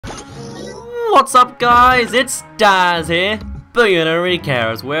What's up, guys? It's Daz here, but you don't really care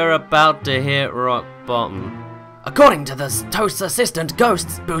as we're about to hit rock bottom. According to the Toast's assistant,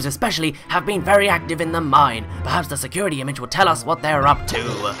 ghosts, boos especially, have been very active in the mine. Perhaps the security image will tell us what they're up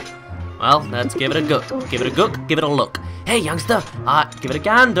to. Well, let's give it a go. Give it a gook, give it a look. Hey, youngster, Give it a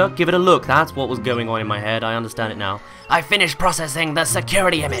gander, give it a look. That's what was going on in my head. I understand it now. I finished processing the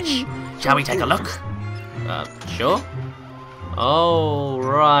security image. Shall we take a look? Sure? Oh,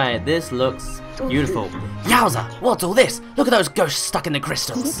 right. This looks beautiful. Yowza, what's all this? Look at those ghosts stuck in the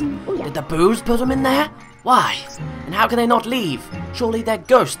crystals. Did the boos put them in there? Why? And how can they not leave? Surely they're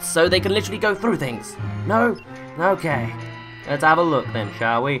ghosts, so they can literally go through things. No? Okay. Let's have a look then,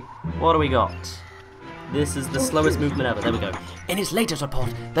 shall we? What do we got? This is the slowest movement ever. There we go. In his latest report,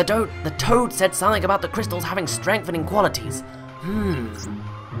 the toad said something about the crystals having strengthening qualities.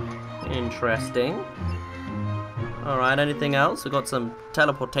 Interesting. Alright, anything else? We've got some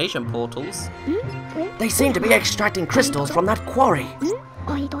teleportation portals. They seem to be extracting crystals from that quarry.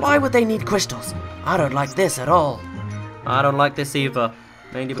 Why would they need crystals? I don't like this at all. I don't like this either.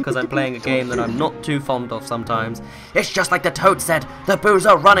 Mainly because I'm playing a game that I'm not too fond of sometimes. It's just like the toad said, the boos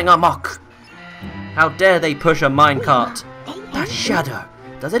are running amok. How dare they push a minecart? That shadow,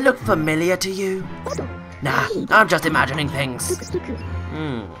 does it look familiar to you? Nah, I'm just imagining things.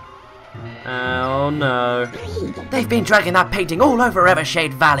 Oh no. They've been dragging that painting all over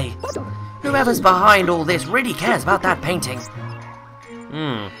Evershade Valley. Whoever's behind all this really cares about that painting.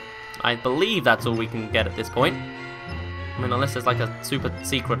 I believe that's all we can get at this point. I mean, unless there's like a super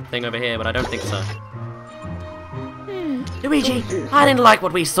secret thing over here, but I don't think so. Luigi, I didn't like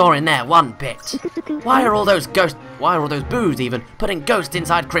what we saw in there one bit. Why are all those boos even, putting ghosts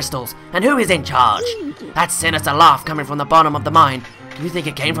inside crystals? And who is in charge? That sinister laugh coming from the bottom of the mine. Do you think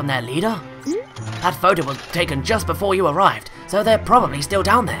it came from their leader? That photo was taken just before you arrived, so they're probably still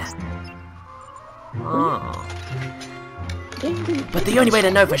down there. Oh. But the only way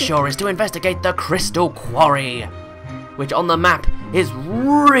to know for sure is to investigate the Crystal Quarry, which on the map is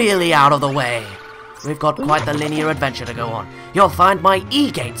really out of the way. We've got quite the linear adventure to go on. You'll find my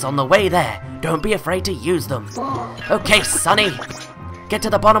E-gates on the way there. Don't be afraid to use them. Okay, Sonny. Get to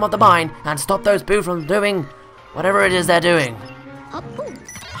the bottom of the mine and stop those boo from doing whatever it is they're doing.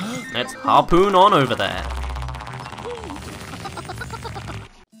 Let's harpoon on over there.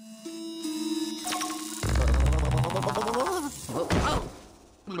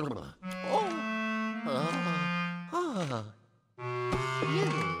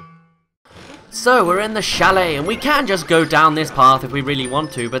 So we're in the chalet, and we can just go down this path if we really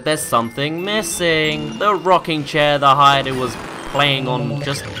want to, but there's something missing. The rocking chair the hider was playing on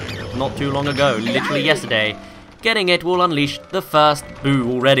just not too long ago, literally yesterday. Getting it will unleash the first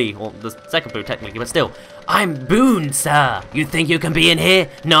boo already, or the second boo technically, but still. I'm Boone, sir. You think you can be in here?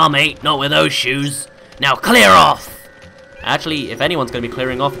 Nah, mate, not with those shoes. Now clear off! Actually, if anyone's going to be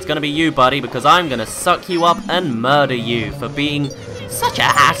clearing off, it's going to be you, buddy, because I'm going to suck you up and murder you for being such a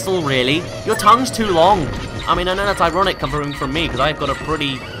hassle, really. Your tongue's too long. I mean, I know that's ironic coming from me, because I've got a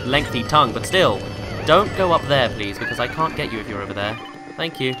pretty lengthy tongue, but still. Don't go up there, please, because I can't get you if you're over there.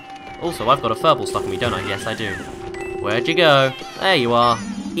 Thank you. Also, I've got a furball stuck in me, don't I? Yes, I do. Where'd you go? There you are.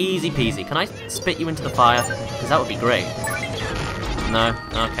 Easy peasy. Can I spit you into the fire? Because that would be great. No?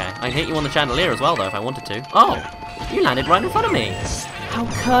 Okay. I can hit you on the chandelier as well, though, if I wanted to. Oh! You landed right in front of me. How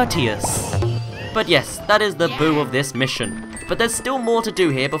courteous. But yes, that is the boo of this mission. But there's still more to do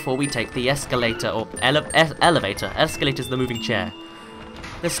here before we take the escalator, or elevator. Escalator's the moving chair.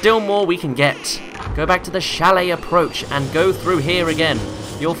 There's still more we can get. Go back to the chalet approach and go through here again.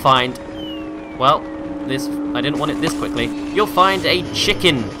 You'll find, well, this, I didn't want it this quickly. You'll find a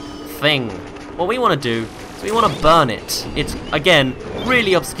chicken thing. What we want to do is we want to burn it. It's, again,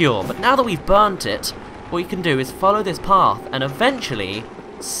 really obscure, but now that we've burnt it, what we can do is follow this path, and eventually,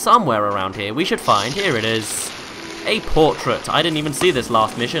 somewhere around here, we should find, here it is, a portrait. I didn't even see this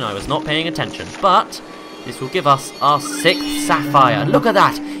last mission, I was not paying attention, but this will give us our 6th sapphire. Look at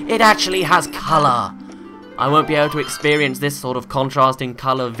that, it actually has colour. I won't be able to experience this sort of contrasting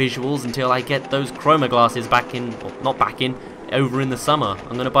colour visuals until I get those chroma glasses back in, or not back in, over in the summer.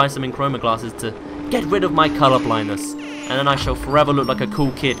 I'm going to buy some chroma glasses to get rid of my colour blindness. And then I shall forever look like a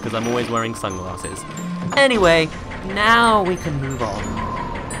cool kid because I'm always wearing sunglasses. Anyway, now we can move on.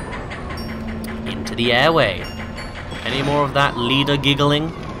 Into the airway. Any more of that leader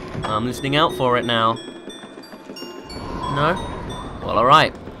giggling? I'm listening out for it now. No? Well,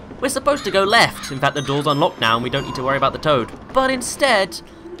 alright. We're supposed to go left. In fact, the door's unlocked now and we don't need to worry about the toad. But instead,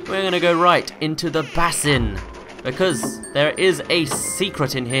 we're going to go right into the basin. Because there is a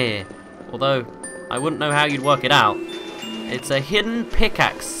secret in here. Although, I wouldn't know how you'd work it out. It's a hidden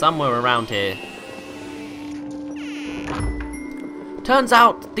pickaxe somewhere around here. Turns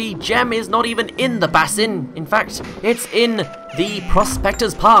out the gem is not even in the basin. In fact, it's in the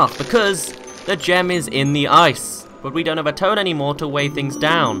prospector's path because the gem is in the ice. But we don't have a toad anymore to weigh things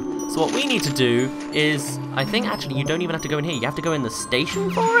down. So what we need to do is, I think actually you don't even have to go in here. You have to go in the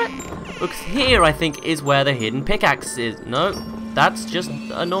station for it? Because here I think is where the hidden pickaxe is. No, that's just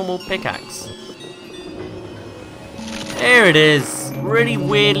a normal pickaxe. There it is. Really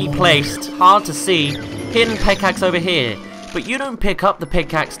weirdly placed. Hard to see. Hidden pickaxe over here. But you don't pick up the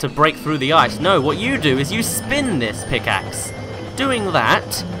pickaxe to break through the ice. No, what you do is you spin this pickaxe. Doing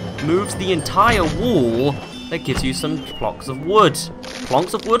that moves the entire wall that gives you some planks of wood.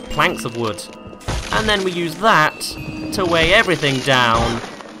 Planks of wood? Planks of wood. And then we use that to weigh everything down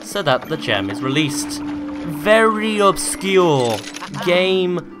so that the gem is released. Very obscure.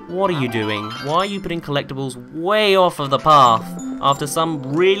 Game, what are you doing? Why are you putting collectibles way off of the path after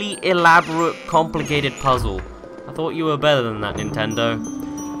some really elaborate, complicated puzzle? I thought you were better than that, Nintendo.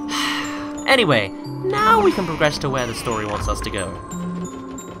 Anyway, now we can progress to where the story wants us to go.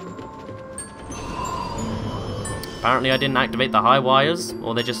 Apparently I didn't activate the high wires,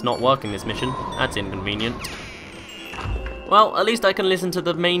 or they're just not working this mission. That's inconvenient. Well, at least I can listen to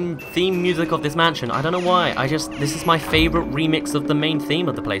the main theme music of this mansion. I don't know why, this is my favorite remix of the main theme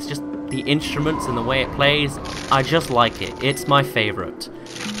of the place. Just the instruments and the way it plays, I just like it. It's my favorite.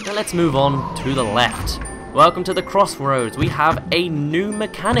 Now let's move on to the left. Welcome to the crossroads. We have a new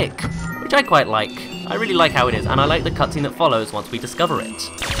mechanic, which I quite like. I really like how it is, and I like the cutscene that follows once we discover it.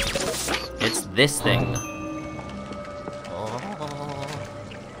 It's this thing.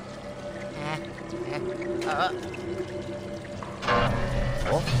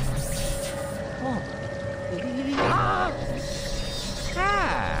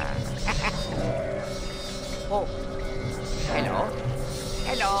 Oh, hello,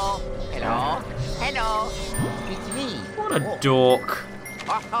 hello, hello, hello, it's me. What a dork.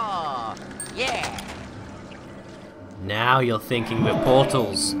 Oh, yeah. Now you're thinking with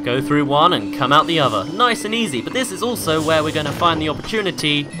portals. Go through one and come out the other. Nice and easy, but this is also where we're going to find the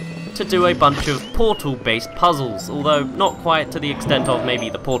opportunity to do a bunch of portal-based puzzles, although not quite to the extent of maybe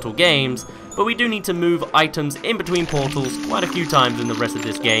the Portal games, but we do need to move items in between portals quite a few times in the rest of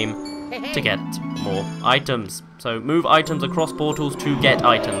this game to get more items. So move items across portals to get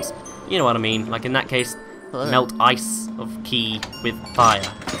items. You know what I mean, like in that case, melt ice of key with fire.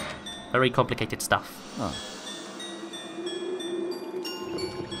 Very complicated stuff.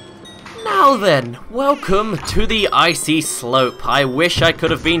 Now then, welcome to the icy slope. I wish I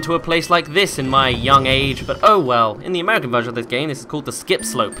could have been to a place like this in my young age, but oh well. In the American version of this game, this is called the skip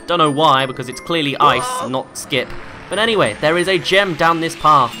slope. Don't know why, because it's clearly ice, not skip. But anyway, there is a gem down this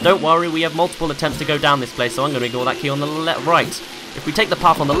path. Don't worry, we have multiple attempts to go down this place, so I'm going to ignore that key on the right. If we take the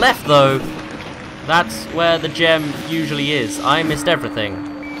path on the left, though, that's where the gem usually is. I missed everything.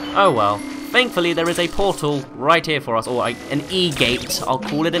 Oh well. Thankfully, there is a portal right here for us, or an E-gate. I'll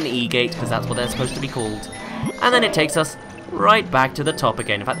call it an E-gate, because that's what they're supposed to be called. And then it takes us right back to the top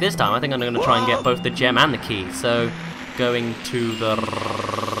again. In fact, this time, I think I'm going to try and get both the gem and the key. So, going to the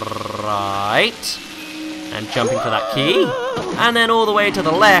right, and jumping for that key. And then all the way to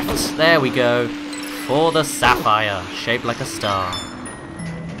the left, there we go, for the sapphire, shaped like a star.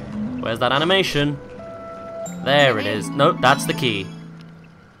 Where's that animation? There it is. Nope, that's the key.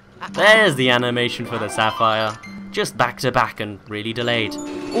 There's the animation for the sapphire. Just back to back and really delayed.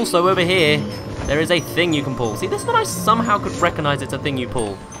 Also over here, there is a thing you can pull. See, this one I somehow could recognize it's a thing you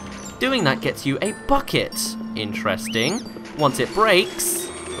pull. Doing that gets you a bucket. Interesting. Once it breaks,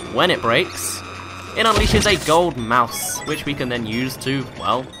 when it breaks, it unleashes a gold mouse, which we can then use to,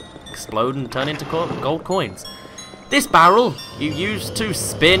 well, explode and turn into gold coins. This barrel you use to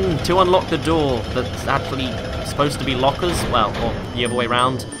spin to unlock the door that's actually supposed to be lockers, well, or the other way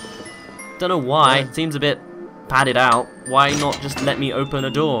around. Don't know why, it seems a bit padded out. Why not just let me open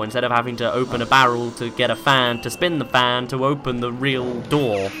a door instead of having to open a barrel to get a fan, to spin the fan, to open the real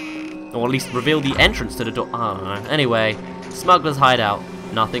door? Or at least reveal the entrance to the door. I don't know. Anyway, Smuggler's Hideout.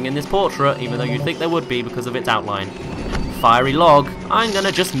 Nothing in this portrait, even though you'd think there would be because of its outline. Fiery log. I'm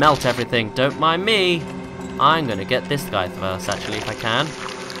gonna just melt everything. Don't mind me. I'm gonna get this guy first, actually, if I can.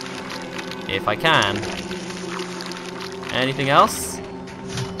 If I can. Anything else?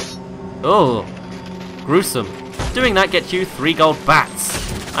 Oh, gruesome. Doing that gets you 3 gold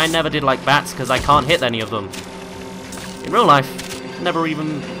bats. I never did like bats because I can't hit any of them. In real life, never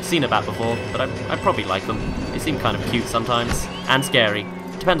even seen a bat before, but I probably like them. They seem kind of cute sometimes, and scary.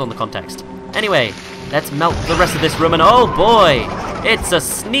 Depends on the context. Anyway, let's melt the rest of this room, and oh boy! It's a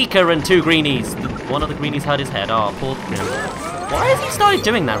sneaker and 2 greenies. one of the greenies hurt his head. Oh, poor him. Why has he started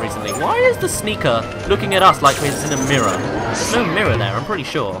doing that recently? Why is the sneaker looking at us like it's in a mirror? There's no mirror there, I'm pretty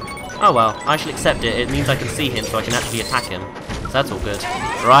sure. Oh well, I shall accept it. It means I can see him so I can actually attack him. So that's all good.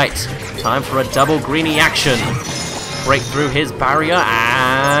 Right, time for a double greenie action. Break through his barrier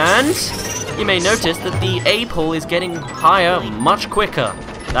and... you may notice that the A pull is getting higher much quicker.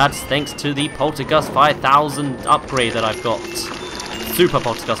 That's thanks to the Poltergust 5000 upgrade that I've got. Super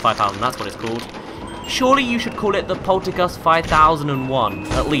Poltergust 5000, that's what it's called. Surely you should call it the Poltergust 5001,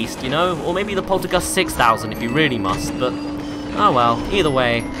 at least, you know? Or maybe the Poltergust 6000 if you really must, but... oh well, either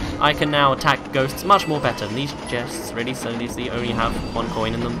way, I can now attack ghosts much more better. And these chests really seriously only have 1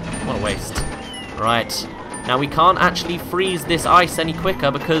 coin in them? What a waste. Right, now we can't actually freeze this ice any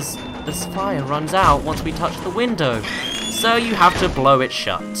quicker because this fire runs out once we touch the window. So you have to blow it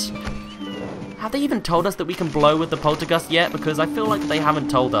shut. Have they even told us that we can blow with the Poltergust yet? Because I feel like they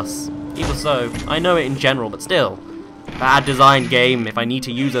haven't told us. Even so, I know it in general, but still. Bad design game if I need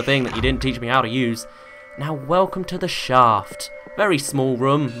to use a thing that you didn't teach me how to use. Now welcome to the shaft. Very small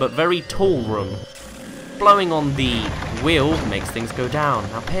room, but very tall room. Blowing on the wheel makes things go down.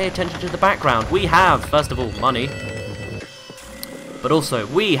 Now pay attention to the background. We have, first of all, money. But also,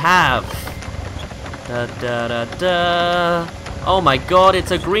 we have... da da da da... oh my god,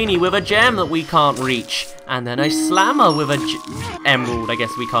 it's a greenie with a gem that we can't reach. And then a slammer with a emerald, I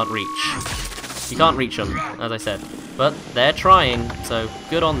guess we can't reach. You can't reach them, as I said. But they're trying, so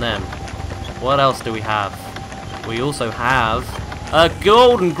good on them. What else do we have? We also have a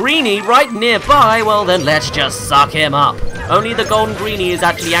golden greenie right nearby. Well then, let's just suck him up. Only the golden greenie is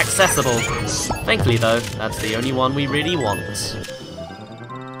actually accessible. Thankfully though, that's the only one we really want.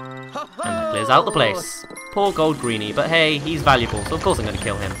 And that clears out the place. Poor gold greenie, but hey, he's valuable, so of course I'm going to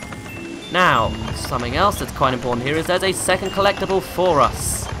kill him. Now, something else that's quite important here is there's a second collectible for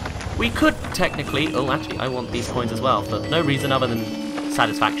us. We could technically... oh, actually, I want these coins as well, for no reason other than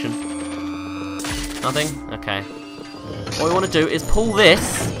satisfaction. Nothing? Okay. What we want to do is pull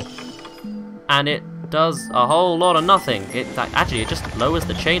this, and it does a whole lot of nothing. Actually, it just lowers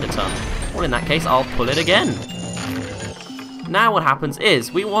the chain a ton. Well, in that case, I'll pull it again. Now what happens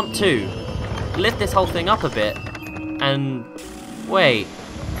is, we want to lift this whole thing up a bit, and... wait.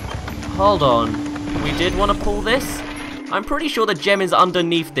 Hold on. We did want to pull this? I'm pretty sure the gem is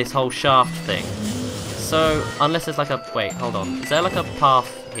underneath this whole shaft thing. So, unless there's like a... wait, hold on. Is there like a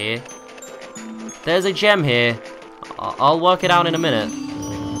path here? There's a gem here. I'll work it out in a minute.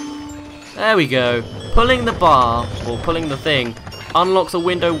 There we go. Pulling the bar, or pulling the thing, unlocks a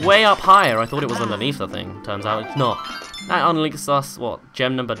window way up higher. I thought it was underneath the thing. Turns out it's not. That unlocks us, what,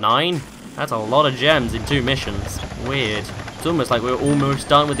 gem number 9? That's a lot of gems in 2 missions. Weird. It's almost like we're almost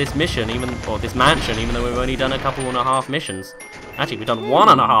done with this mission, or this mansion, even though we've only done a couple and a half missions. Actually, we've done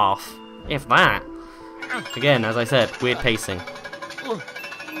 1.5, if that. Again, as I said, weird pacing.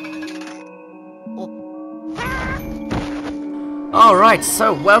 Alright,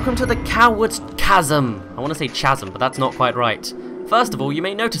 so welcome to the Coward's Chasm. I want to say chasm, but that's not quite right. First of all, you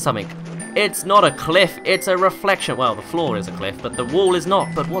may notice something. It's not a cliff, it's a reflection. Well, the floor is a cliff, but the wall is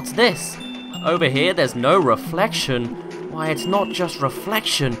not. But what's this? Over here, there's no reflection. Why, it's not just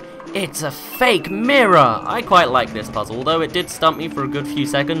reflection, it's a fake mirror. I quite like this puzzle, although it did stump me for a good few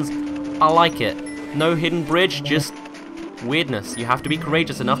seconds. I like it. No hidden bridge, just weirdness. You have to be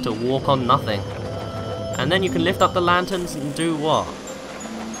courageous enough to walk on nothing. And then you can lift up the lanterns and do what?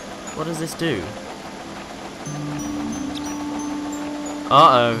 What does this do?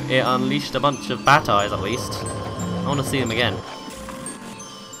 Uh-oh, it unleashed a bunch of bat eyes at least. I want to see them again.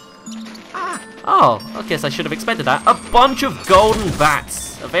 Oh, I guess I should have expected that. A bunch of golden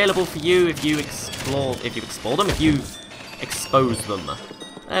bats available for you if you explore them, if you expose them.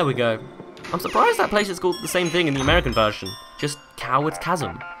 There we go. I'm surprised that place is called the same thing in the American version, just Coward's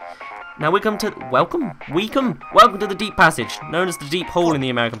Chasm. Now welcome to the Deep Passage, known as the Deep Hole in the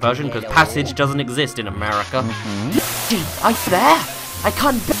American version, because passage doesn't exist in America. Deep, are you there? I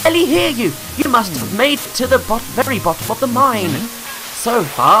can barely hear you. You must have made it to the very bottom of the mine. So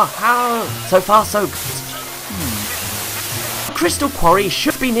far, so good. The crystal quarry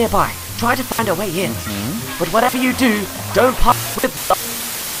should be nearby. Try to find a way in. But whatever you do, don't part with the...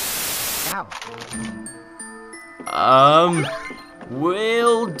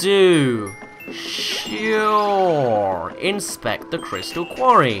 will do. Sure. Inspect the crystal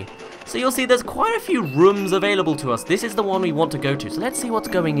quarry. So you'll see there's quite a few rooms available to us. This is the one we want to go to. So let's see what's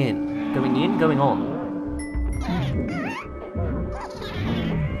going in. Going on.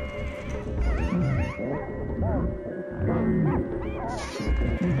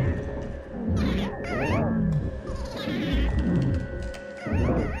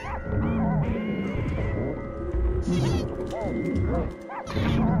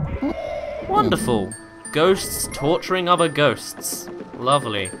 Wonderful. Ghosts torturing other ghosts.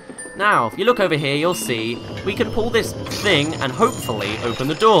 Lovely. Now, if you look over here, you'll see we can pull this thing and hopefully open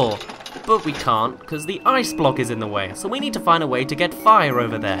the door. But we can't, because the ice block is in the way, so we need to find a way to get fire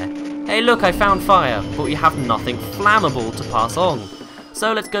over there. Hey look, I found fire, but we have nothing flammable to pass on.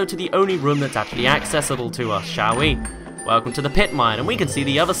 So let's go to the only room that's actually accessible to us, shall we? Welcome to the pit mine, and we can see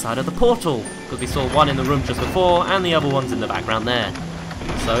the other side of the portal, because we saw one in the room just before, and the other one's in the background there.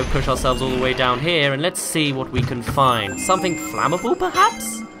 So push ourselves all the way down here, and let's see what we can find. Something flammable,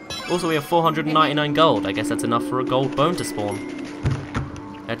 perhaps? Also, we have 499 gold. I guess that's enough for a gold bone to spawn.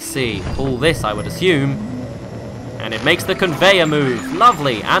 Let's see. Pull this, I would assume. And it makes the conveyor move.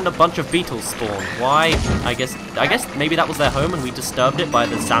 Lovely. And a bunch of beetles spawn. Why? I guess maybe that was their home and we disturbed it by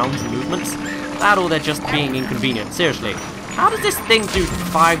the sounds and movements. That or they're just being inconvenient. Seriously. How does this thing do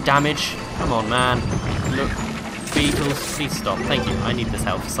 5 damage? Come on, man. Look. Beetles. Please stop. Thank you. I need this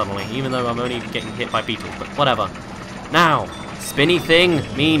health suddenly. Even though I'm only getting hit by beetles. But whatever. Now. Spinny thing.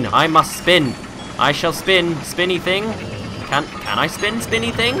 Mean I must spin. I shall spin. Spinny thing. Can I spin,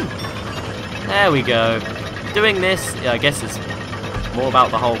 spinny thing? There we go. Doing this, I guess it's more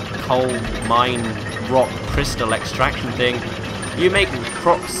about the whole coal mine rock crystal extraction thing. You make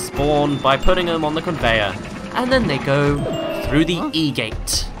crops spawn by putting them on the conveyor, and then they go through the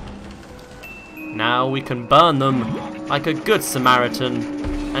E-gate. Now we can burn them like a good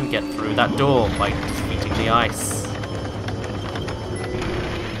Samaritan and get through that door by defeating the ice.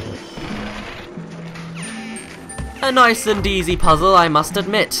 A nice and easy puzzle, I must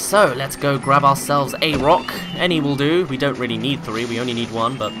admit. So, let's go grab ourselves a rock. Any will do. We don't really need 3, we only need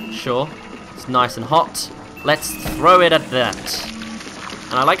 1, but sure. It's nice and hot. Let's throw it at that.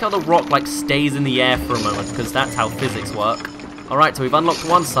 And I like how the rock, like, stays in the air for a moment, because that's how physics work. Alright, so we've unlocked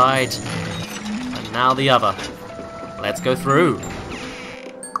one side, and now the other. Let's go through.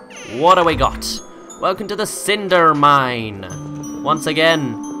 What do we got? Welcome to the Cinder Mine. Once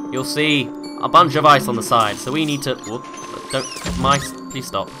again, you'll see a bunch of ice on the side, so we need to... Whoop, don't... Mice, please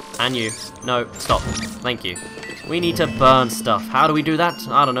stop. And you. No, stop. Thank you. We need to burn stuff. How do we do that?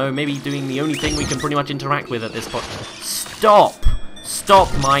 I don't know. Maybe doing the only thing we can pretty much interact with at this point. Stop!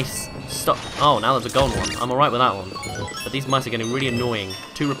 Stop, mice! Stop. Oh, now there's a golden one. I'm alright with that one. But these mice are getting really annoying.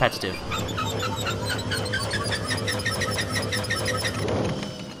 Too repetitive.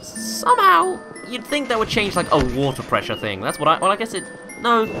 Somehow, you'd think that would change, like, a water pressure thing. That's what well, I guess it...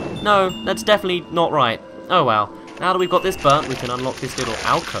 No, that's definitely not right. Oh well. Now that we've got this burnt, we can unlock this little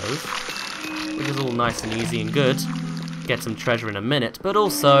alcove, which is all nice and easy and good. Get some treasure in a minute, but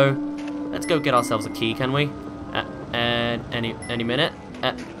also, let's go get ourselves a key, can we? Any minute.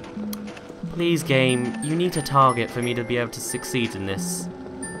 Please, game, you need a target for me to be able to succeed in this.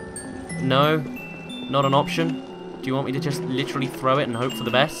 No? Not an option? Do you want me to just literally throw it and hope for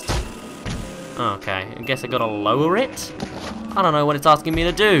the best? Okay, I guess I gotta lower it? I don't know what it's asking me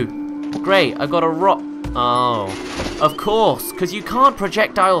to do. Great, I got a rock. Oh, of course, because you can't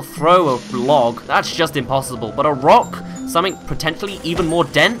projectile throw a log. That's just impossible. But a rock? Something potentially even more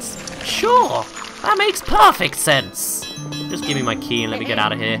dense? Sure, that makes perfect sense. Just give me my key and let me get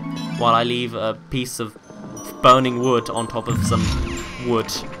out of here while I leave a piece of burning wood on top of some wood.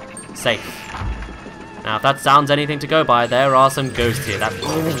 Safe. Now, if that sounds anything to go by, there are some ghosts here. That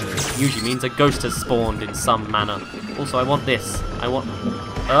usually means a ghost has spawned in some manner. Also, I want this. I want...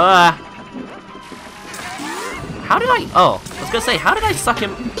 How did I... Oh, I was going to say, how did I suck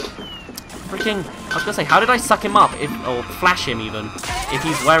him... Freaking... I was going to say, how did I suck him up, or flash him even, if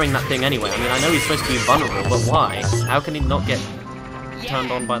he's wearing that thing anyway? I mean, I know he's supposed to be vulnerable, but why? How can he not get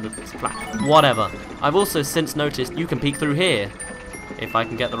turned on by the flash? Whatever. I've also since noticed you can peek through here, if I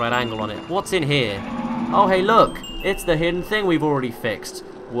can get the right angle on it. What's in here? Oh, hey, look. It's the hidden thing we've already fixed.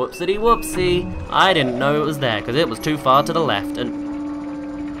 Whoopsity whoopsie. I didn't know it was there, because it was too far to the left, and...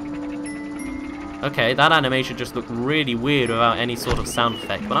 Okay, that animation just looked really weird without any sort of sound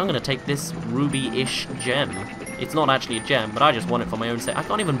effect, but I'm going to take this ruby-ish gem. It's not actually a gem, but I just want it for my own sake. I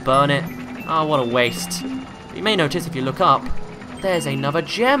can't even burn it. Oh, what a waste. You may notice if you look up, there's another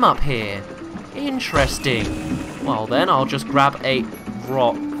gem up here. Interesting. Well then, I'll just grab a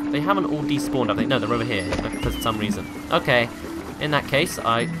rock. They haven't all despawned, have they? No, they're over here, for some reason. Okay, in that case,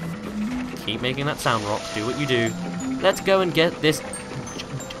 I keep making that sound rock. Do what you do. Let's go and get this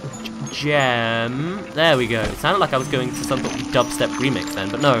gem. There we go. It sounded like I was going to some sort of dubstep remix then,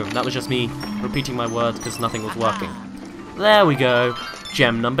 but no, that was just me repeating my words because nothing was working. There we go.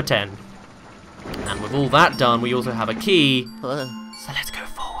 Gem number 10. And with all that done, we also have a key. So let's go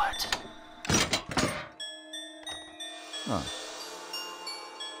forward. Huh.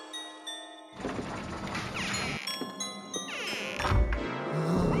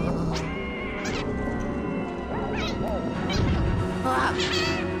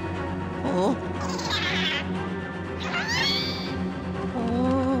 Oh.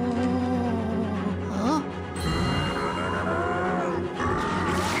 Huh?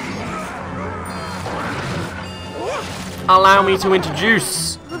 Allow me to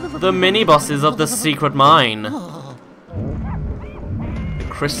introduce the mini-bosses of the secret mine. The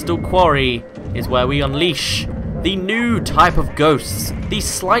Crystal Quarry is where we unleash the new type of ghosts, the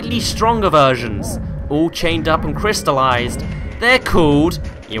slightly stronger versions, all chained up and crystallized. They're called,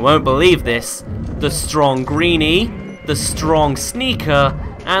 you won't believe this, the Strong Greenie, the Strong Sneaker,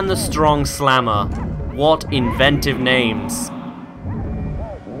 and the Strong Slammer. What inventive names.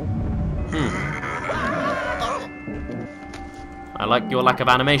 I like your lack of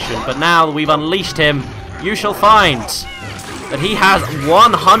animation, but now that we've unleashed him, you shall find that he has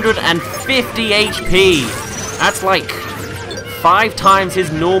 150 HP. That's like 5 times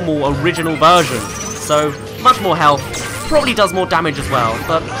his normal original version. So, much more health, probably does more damage as well,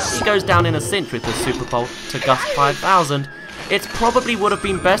 but he goes down in a cinch with the Super Pulse to Gust 5000. It probably would have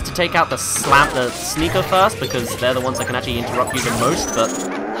been best to take out the Sneaker first, because they're the ones that can actually interrupt you the most, but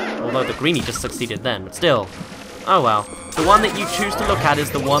although the Greenie just succeeded then, but still. Oh well. The one that you choose to look at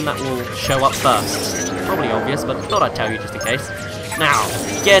is the one that will show up first. Probably obvious, but thought I'd tell you just in case. Now,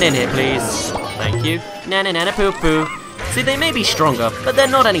 get in here, please. Thank you. Na-na-na-na-poo-poo. See, they may be stronger, but they're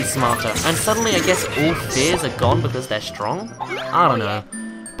not any smarter. And suddenly, I guess all fears are gone because they're strong? I don't know.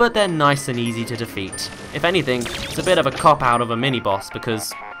 But they're nice and easy to defeat. If anything, it's a bit of a cop-out of a mini-boss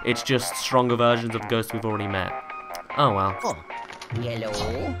because it's just stronger versions of ghosts we've already met. Oh well. Oh. Yellow.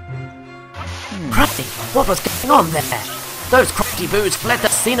 Crafty, what was going on there? Those crafty boos fled the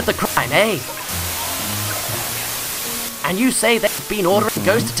scene of the crime, eh? And you say they've been ordering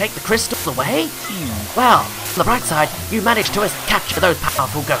ghosts to take the crystals away? Well, on the bright side, you managed to capture those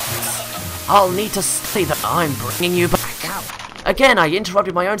powerful ghosts. I'll need to say that I'm bringing you back. Again, I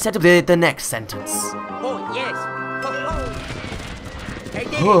interrupted my own sentence with the next sentence. Oh, yes.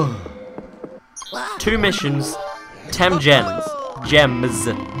 Oh. 2 missions, 10 gems.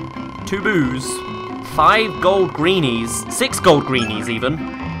 2 boos, 5 gold greenies, 6 gold greenies even.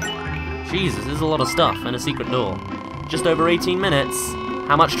 Jesus, there's a lot of stuff, and a secret door. Just over 18 minutes.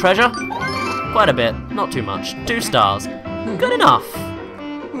 How much treasure? Quite a bit, not too much. 2 stars. Good enough.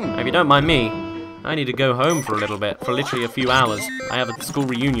 If you don't mind me, I need to go home for a little bit, for literally a few hours. I have a school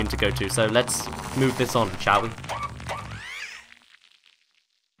reunion to go to, so let's move this on, shall we?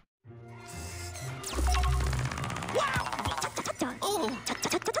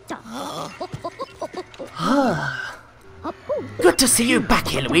 Good to see you back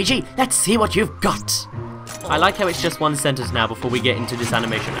here, Luigi. Let's see what you've got. I like how it's just 1 sentence now before we get into this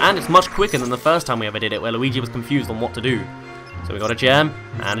animation, and it's much quicker than the first time we ever did it, where Luigi was confused on what to do. So we got a gem,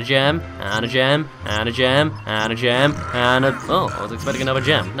 and a gem, and a gem, and a gem, and a gem, and a... Oh, I was expecting another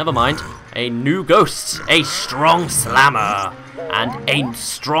gem. Never mind. A new ghost, a strong slammer, and a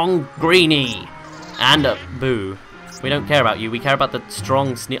strong greenie, and a boo. We don't care about you, we care about the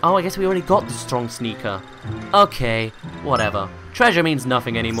strong sneaker. Oh, I guess we already got the strong sneaker. Okay, whatever. Treasure means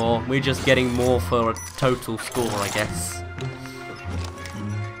nothing anymore. We're just getting more for a total score, I guess.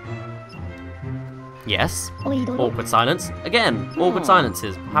 Yes. Awkward silence. Again, awkward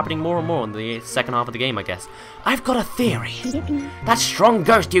silences. Happening more and more in the second half of the game, I guess. I've got a theory. That strong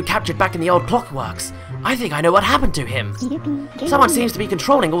ghost you captured back in the old clockworks. I think I know what happened to him. Someone seems to be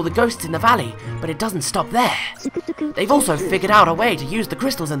controlling all the ghosts in the valley, but it doesn't stop there. They've also figured out a way to use the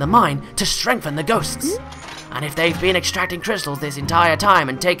crystals in the mine to strengthen the ghosts. And if they've been extracting crystals this entire time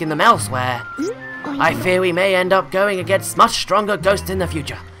and taking them elsewhere, I fear we may end up going against much stronger ghosts in the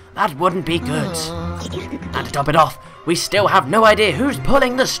future. That wouldn't be good. And to top it off, we still have no idea who's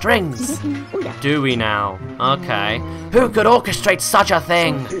pulling the strings. Do we now? Okay. Who could orchestrate such a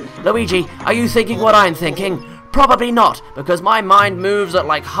thing? Luigi, are you thinking what I'm thinking? Probably not, because my mind moves at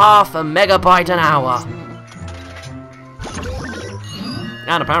like half a megabyte an hour.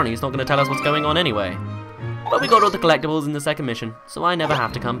 And apparently he's not going to tell us what's going on anyway. But we got all the collectibles in the second mission, so I never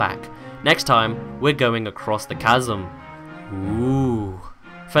have to come back. Next time, we're going across the chasm. Ooh.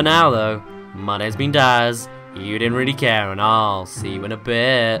 For now though, my name's been Daz, you didn't really care, and I'll see you in a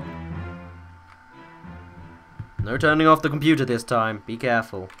bit. No turning off the computer this time, be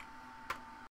careful.